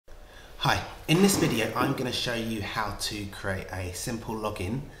Hi, in this video I'm going to show you how to create a simple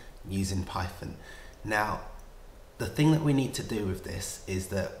login using Python. Now, the thing that we need to do with this is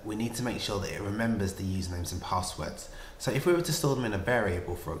that we need to make sure that it remembers the usernames and passwords. So if we were to store them in a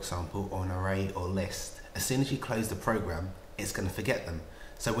variable, for example, or an array or list, as soon as you close the program, it's going to forget them.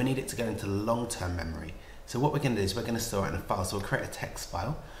 So we need it to go into the long-term memory. So what we're going to do is we're going to store it in a file. So we'll create a text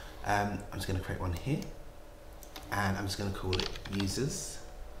file. I'm just going to create one here, and I'm just going to call it users.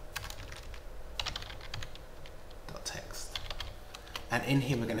 Text, and in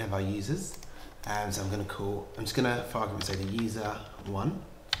here we're going to have our users, and so I'm just going to for argument say the user 1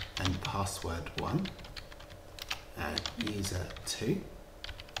 and password 1 and user 2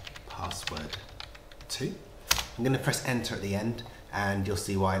 password 2. I'm going to press enter at the end and you'll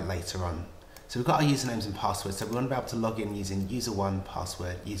see why later on. So we've got our usernames and passwords, so we want to be able to log in using user 1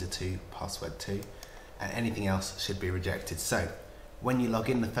 password, user 2 password 2, and anything else should be rejected. So when you log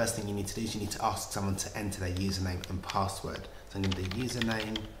in, the first thing you need to do is you need to ask someone to enter their username and password. So I'm going to do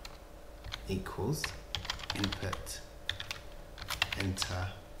username equals input, enter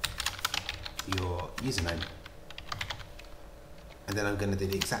your username. And then I'm going to do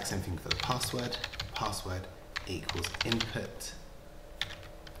the exact same thing for the password. Password equals input,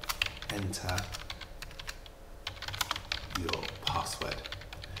 enter your password.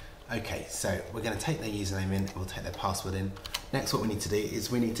 Okay, so we're going to take their username in, we'll take their password in. Next, what we need to do is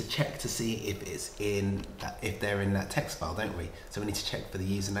we need to check to see if they're in that text file, don't we? So we need to check for the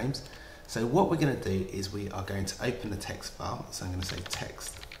usernames. So what we're going to do is we are going to open the text file. So I'm going to say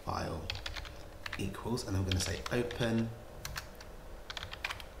text file equals, and I'm going to say open,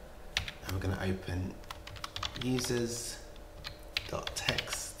 and we're going to open users.text,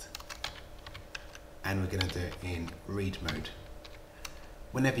 and we're going to do it in read mode.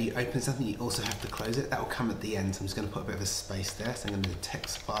 Whenever you open something, you also have to close it. That will come at the end, so I'm just going to put a bit of a space there. So I'm going to do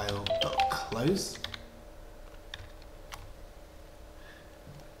text file.close.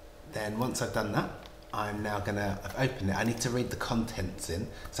 Then once I've done that, I've opened it. I need to read the contents in.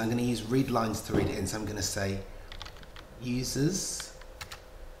 So I'm going to use read lines to read it in. So I'm going to say users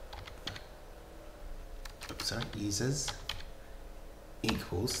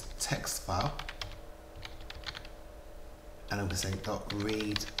equals text file. And I'm going to say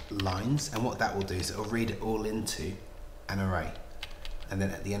 .read lines, and what that will do is it'll read it all into an array, and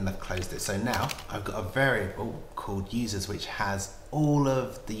then at the end I've closed it. So now I've got a variable called users which has all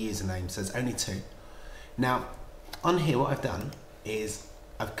of the usernames, so there's only 2. Now on here what I've done is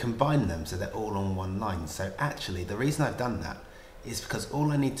I've combined them so they're all on one line. So actually the reason I've done that is because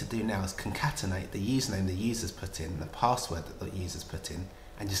all I need to do now is concatenate the username the users put in, the password that the users put in,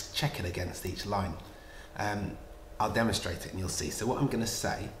 and just check it against each line. I'll demonstrate it and you'll see. So what I'm going to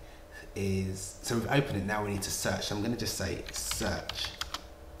say is, so we've opened it, now we need to search. So I'm going to just say search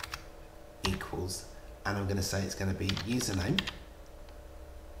equals, and I'm going to say it's going to be username,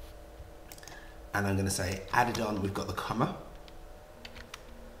 and I'm going to say added on, we've got the comma,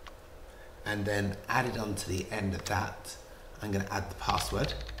 and then added on to the end of that, I'm going to add the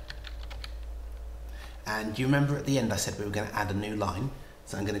password. And you remember at the end I said we were going to add a new line.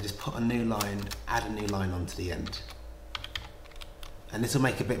 So I'm going to just put a new line, add a new line onto the end. And this will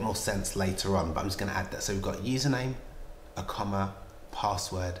make a bit more sense later on, but I'm just going to add that. So we've got username, a comma,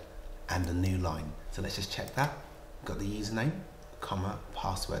 password, and a new line. So let's just check that. We've got the username, comma,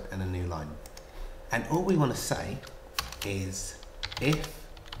 password, and a new line. And all we want to say is if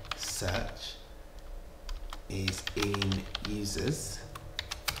search is in users,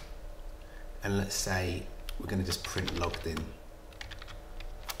 and let's say we're going to just print logged in.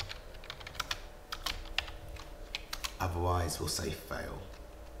 Otherwise we'll say fail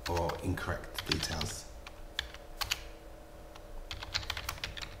or incorrect details.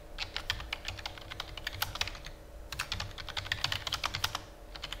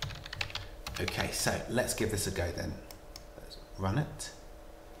 Okay, so let's give this a go then. Let's run it.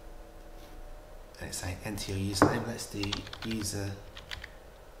 And it's saying enter your username. Let's do user,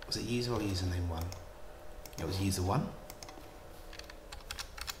 was it user or username 1? It was user 1.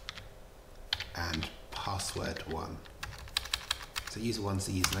 And password 1. So user 1's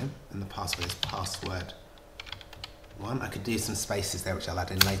the username and the password is password 1. I could do some spaces there which I'll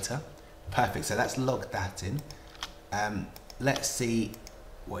add in later. Perfect, so that's logged that in. Let's see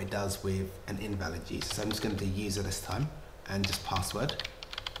what it does with an invalid user. So I'm just going to do user this time and just password.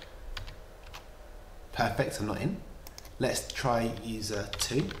 Perfect, I'm not in. Let's try user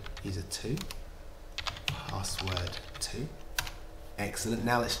 2, password 2. Excellent.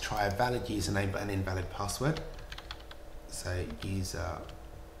 Now let's try a valid username but an invalid password. So user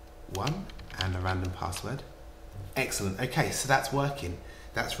 1 and a random password. Excellent. Okay, so that's working.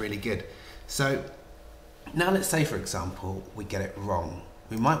 That's really good. So now let's say, for example, we get it wrong.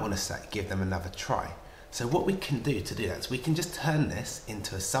 We might want to give them another try. So what we can do to do that is we can just turn this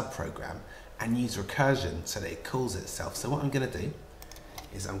into a subprogram and use recursion so that it calls itself. So what I'm going to do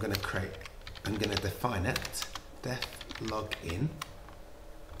is I'm going to define it, def login,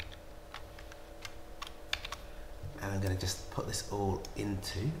 and I'm going to just put this all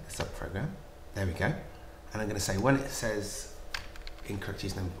into the subprogram. There we go. And I'm going to say when it says incorrect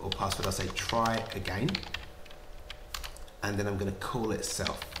username or password, I'll say try again, and then I'm going to call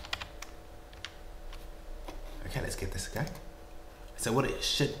itself. Okay, let's give this a go. So what it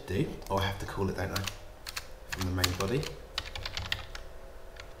should do, or I have to call it, don't I, from the main body.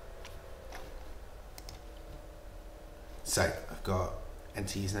 So I've got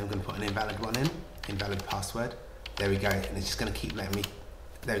enter username, I'm going to put an invalid one in, invalid password. There we go, and it's just going to keep letting me,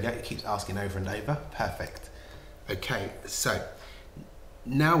 there we go, it keeps asking over and over. Perfect. Okay, so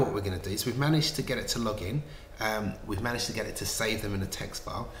now what we're going to do is we've managed to get it to log in. We've managed to get it to save them in a text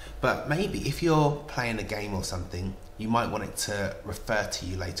file, but maybe if you're playing a game or something, you might want it to refer to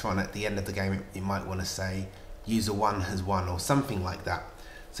you later on. At the end of the game, it might want to say user 1 has won or something like that.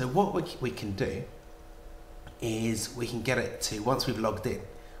 So what we can do is we can get it to, once we've logged in,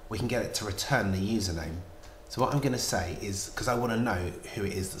 we can get it to return the username. So what I'm going to say is, because I want to know who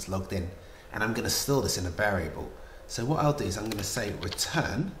it is that's logged in, and I'm going to store this in a variable. So what I'll do is I'm going to say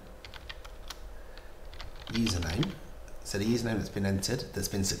return username. So the username that's been entered, that's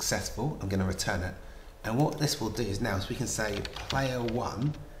been successful, I'm going to return it. And what this will do is now is we can say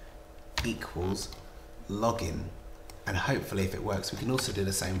player1 equals login. And hopefully if it works, we can also do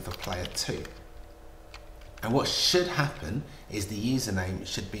the same for player2. And what should happen is the username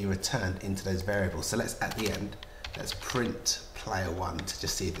should be returned into those variables. So let's, at the end, let's print player1 to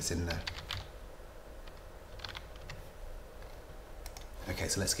just see if it's in there. Okay,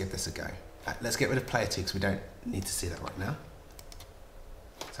 so let's give this a go. Let's get rid of player 2 because we don't need to see that right now.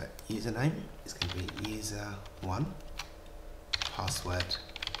 So username is going to be user 1, password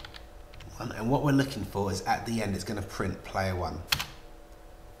 1, and what we're looking for is at the end it's going to print player 1.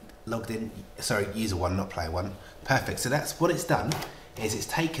 Logged in, sorry, user 1, not player 1. Perfect. So that's what it's done, is it's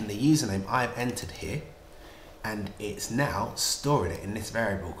taken the username I've entered here and it's now storing it in this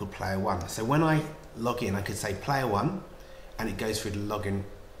variable called player 1. So when I log in, I could say player 1 and it goes through the login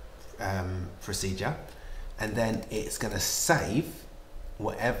procedure, and then it's going to save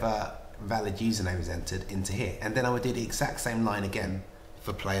whatever valid username is entered into here, and then I would do the exact same line again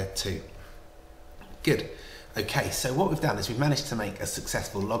for player 2. Good. Okay, so what we've done is we've managed to make a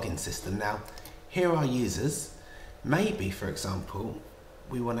successful login system. Now here are our users. Maybe, for example,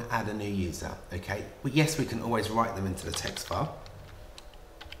 we want to add a new user. Okay, well, yes, we can always write them into the text file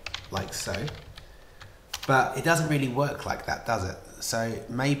like so, but it doesn't really work like that, does it? So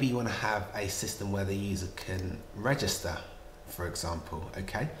maybe you want to have a system where the user can register, for example.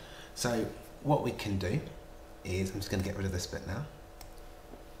 Okay, so what we can do is, I'm just going to get rid of this bit now.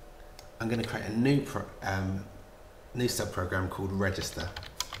 I'm going to create a new subprogram called register.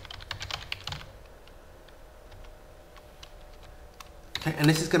 Okay, and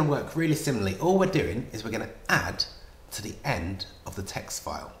this is going to work really similarly. All we're doing is we're going to add to the end of the text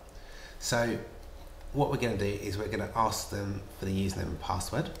file. So what we're going to do is we're going to ask them for the username and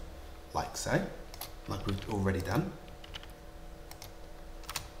password, like so, like we've already done.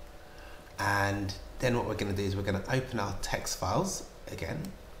 And then what we're going to do is we're going to open our text files again,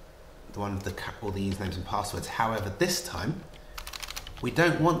 the one with all the usernames and passwords. However, this time we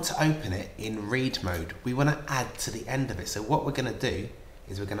don't want to open it in read mode. We want to add to the end of it. So what we're going to do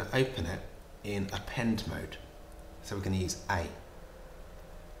is we're going to open it in append mode. So we're going to use A.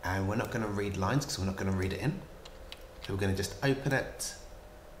 And we're not going to read lines because we're not going to read it in. So we're going to just open it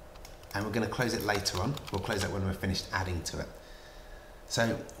and we're going to close it later on. We'll close that when we're finished adding to it.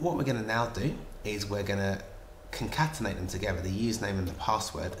 So what we're going to now do is we're going to concatenate them together, the username and the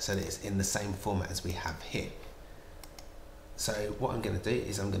password, so that it's in the same format as we have here. So what I'm going to do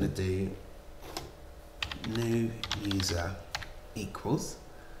is I'm going to do new user equals,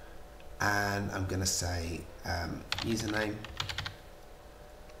 and I'm going to say username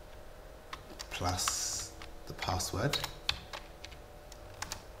plus the password,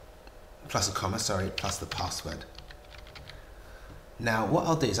 plus a comma, sorry, plus the password. Now what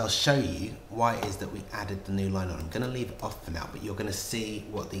I'll do is I'll show you why it is that we added the new line on. I'm going to leave it off for now, but you're going to see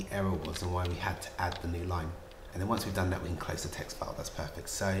what the error was and why we had to add the new line. And then once we've done that, we can close the text file. That's perfect.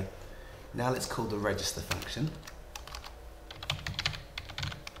 So now let's call the register function.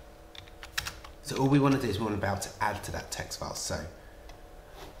 So all we want to do is we want to be able to add to that text file. So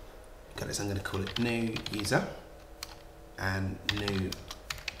got this, I'm going to call it new user and new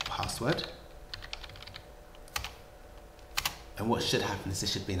password. And what should happen is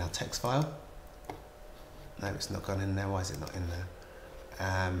this should be in our text file. No, it's not gone in there. Why is it not in there?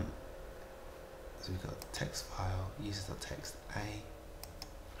 So we've got text file, users.text A.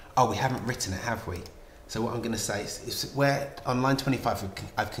 Oh, we haven't written it, have we? So what I'm going to say is where on line 25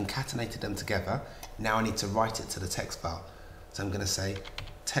 I've concatenated them together. Now I need to write it to the text file. So I'm going to say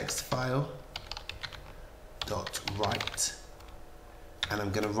text file dot write, and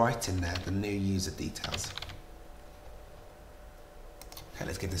I'm going to write in there the new user details. Okay,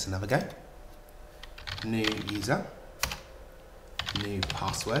 let's give this another go. New user, new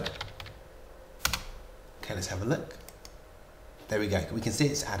password. Okay, let's have a look. There we go. We can see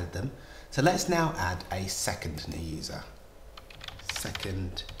it's added them. So let's now add a second new user.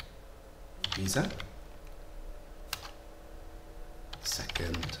 Second user.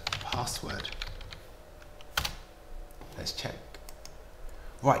 Second password. Let's check.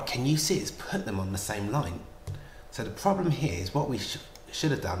 Right, can you see it's put them on the same line? So the problem here is what we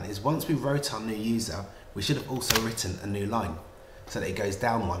should have done is once we wrote our new user, we should have also written a new line so that it goes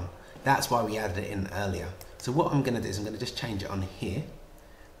down one. That's why we added it in earlier. So what I'm going to do is I'm going to just change it on here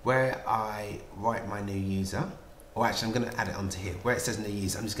where I write my new user, or actually I'm going to add it onto here where it says new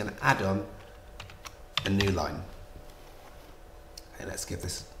user. I'm just going to add on a new line. Okay, let's give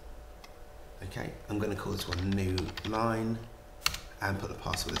this. Okay, I'm going to call this one new line and put the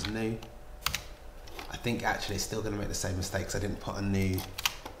password as new. I think actually it's still going to make the same mistakes. I didn't put a new.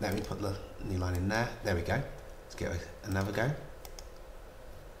 Let me put the new line in there. There we go. Let's give it another go.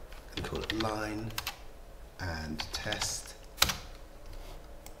 And call it line and test.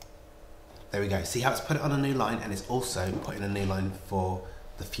 There we go. See how it's put it on a new line, and it's also putting a new line for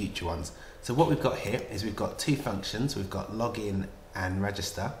the future ones. So what we've got here is we've got two functions. We've got login and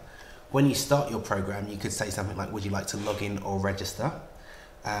register. When you start your program, you could say something like, would you like to log in or register?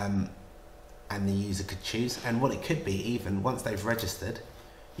 And the user could choose. And what it could be, even once they've registered,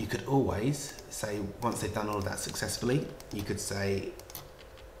 you could always say, once they've done all of that successfully, you could say,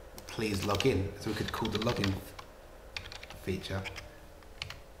 please log in. So we could call the login feature,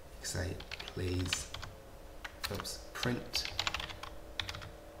 say, please, print,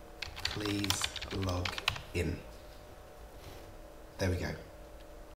 please log in. There we go.